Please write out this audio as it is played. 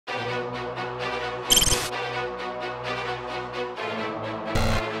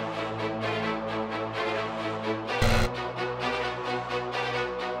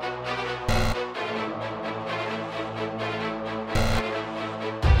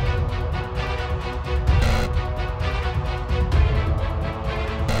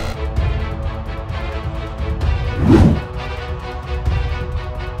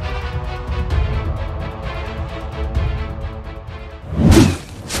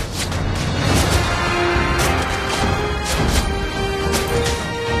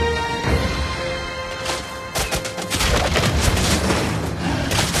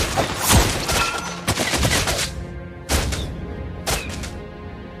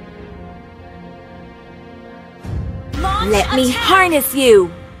Let me harness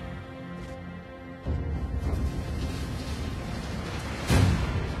you!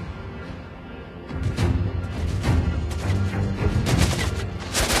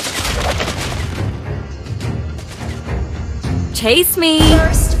 Chase me!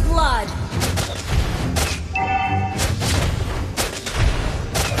 First blood!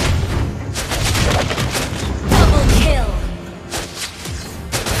 Double kill!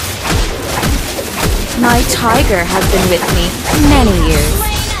 My tiger has been with me many years.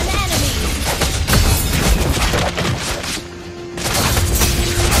 Slain an enemy!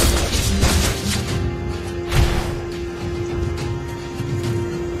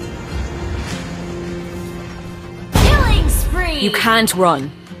 Killing spree! You can't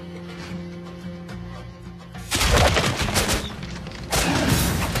run.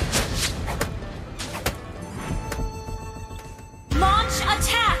 Launch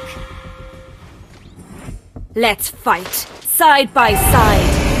attack! Let's fight, side by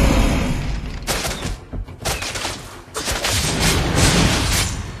side.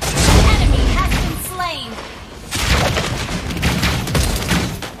 Enemy has been slain!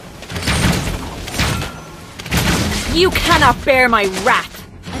 You cannot bear my wrath.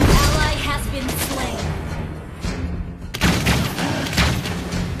 An ally has been slain.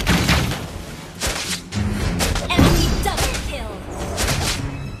 Enemy double kill.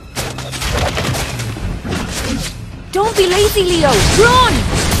 Don't be lazy, Leo. Run!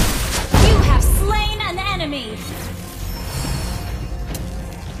 You have slain an enemy.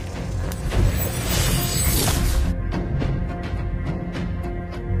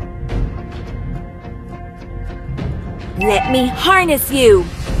 Let me harness you.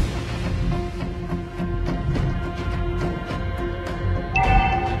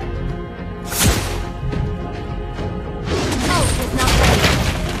 Ult is not ready.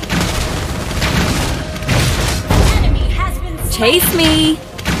 Enemy has been slain. Chase me.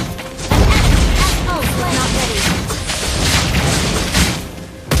 Ult is not ready.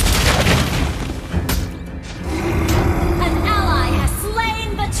 An ally has slain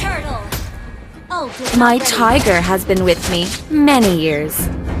the turtle. Ult is My not ready. tiger has been with me many years.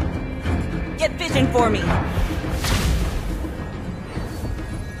 Get vision for me.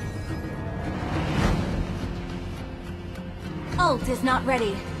 Ult is not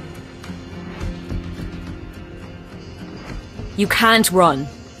ready. You can't run.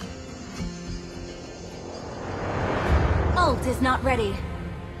 Ult is not ready.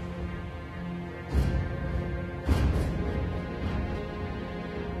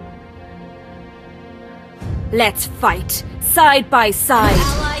 Let's fight, side by side.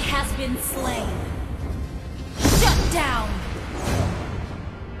 Ally has been slain. Shut down.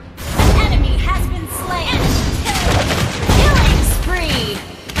 An enemy has been slain. Killing spree.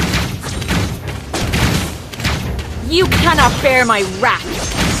 You cannot bear my wrath.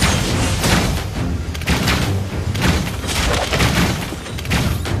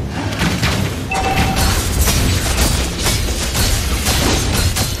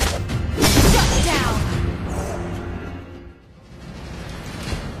 Shut down.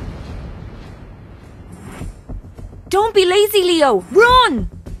 Don't be lazy, Leo. Run!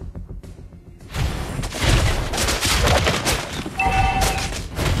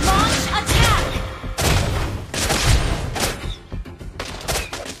 Launch attack.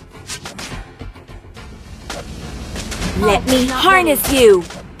 Let me harness you.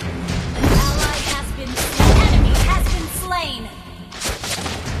 An ally has been slain. Enemy has been slain.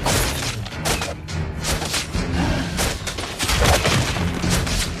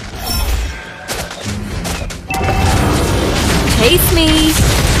 Chase me.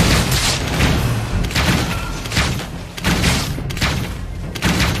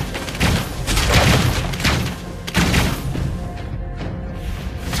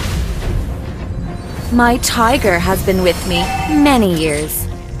 My tiger has been with me many years.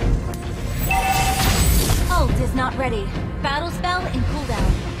 Ult is not ready. Battle spell in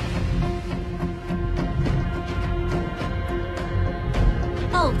cooldown.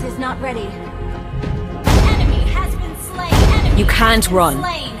 Ult is not ready. Enemy has been slain. Enemy You can't has been run.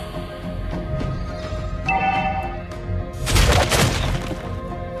 Slain.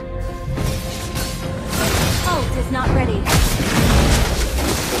 Ult is not ready.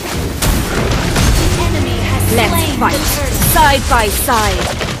 Enemy has Let's slain fight, the turtle. side by side.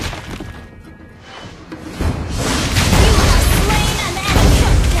 You have slain an enemy.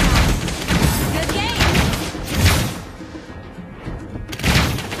 Shut down. Good game.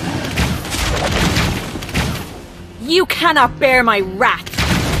 You cannot bear my wrath.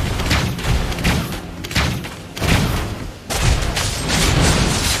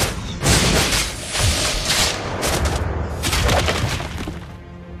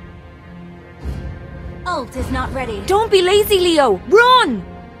 Ult is not ready. Don't be lazy, Leo! Run!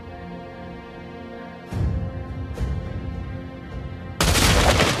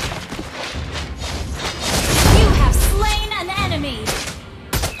 You have slain an enemy.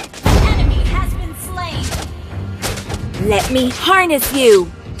 An enemy has been slain. Let me harness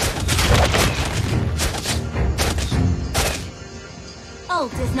you!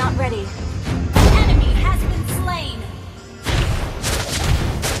 Ult is not ready. An enemy has been slain.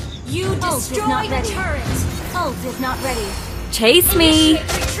 You destroyed the turret. Ult is not ready. Chase me!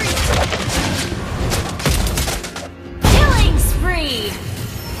 Initiate retreat. Killing spree.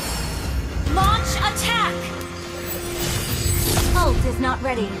 Launch attack. Ult is not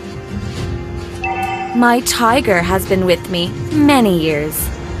ready. My tiger has been with me many years.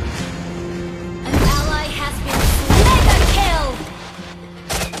 An ally has been mega kill.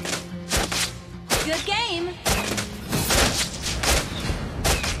 Good game.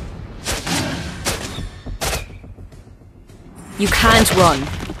 You can't run.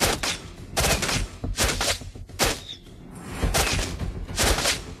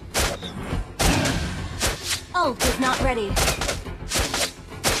 Ult is not ready.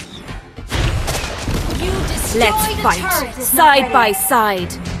 You destroyed Let's the fight, turret. Is not side ready. by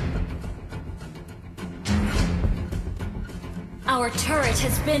side. Our turret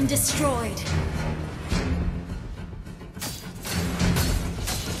has been destroyed.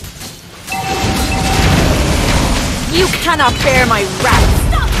 You cannot bear my wrath!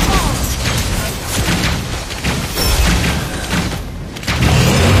 Stop ult!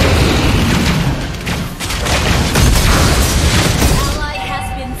 Ally has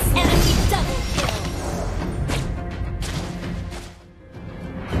been slain. Enemy double kill.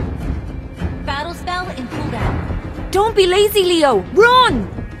 Battle spell in cooldown. Don't be lazy, Leo! Run!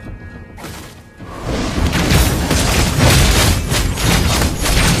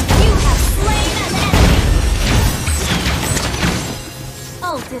 You have slain an enemy.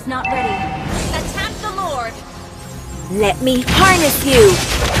 Ult is not ready. Attack the Lord. Let me harness you!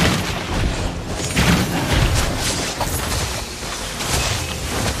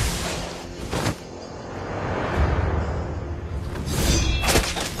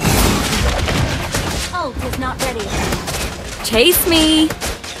 Ult is not ready. Chase me! Ult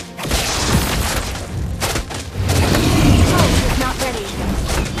is not ready.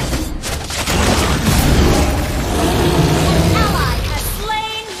 An ally has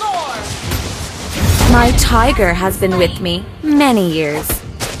slain Lord. My tiger has been with me many years.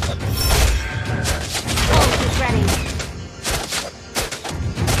 Ult is ready.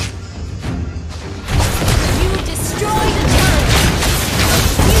 You destroyed the turret.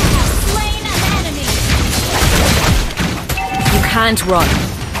 You have slain an enemy. You can't run.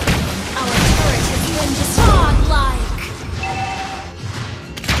 Our turret has been destroyed. Godlike.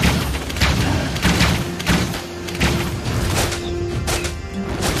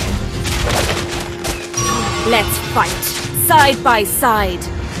 Let's fight, side by side.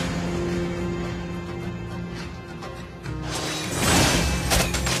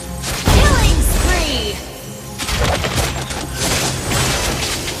 Killing spree.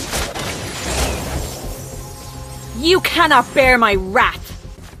 You cannot bear my wrath!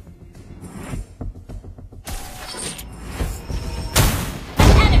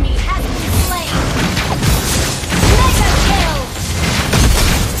 An enemy has been slain. Mega kill.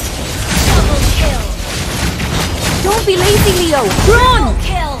 Double kill. Don't be lazy, Leo! Run! Triple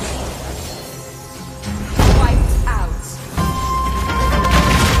kill. Wiped out.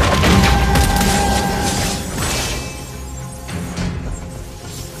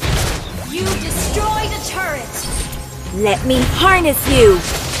 You destroyed a turret. Let me harness you!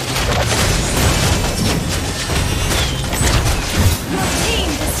 Your team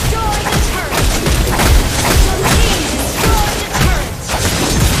destroyed a turret. Your team destroyed a turret.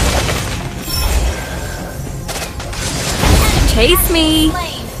 Chase me!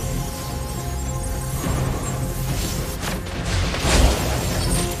 Slain.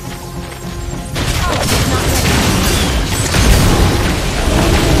 Oh, it's not ready.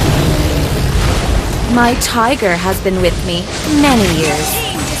 My tiger has been with me many years.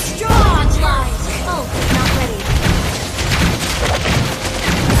 Team destroyed. Oh, it's not ready.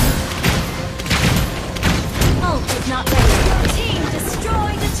 Oh, it's not ready. Your team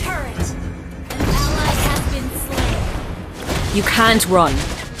destroyed the turret. An ally has been slain. You can't run.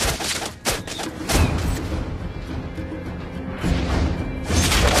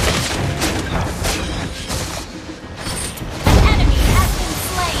 An enemy has been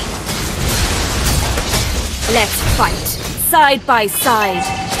slain. Let's fight, side by side.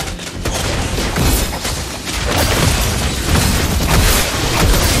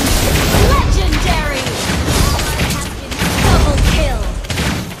 Legendary.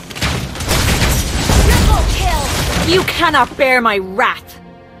 You cannot bear my wrath!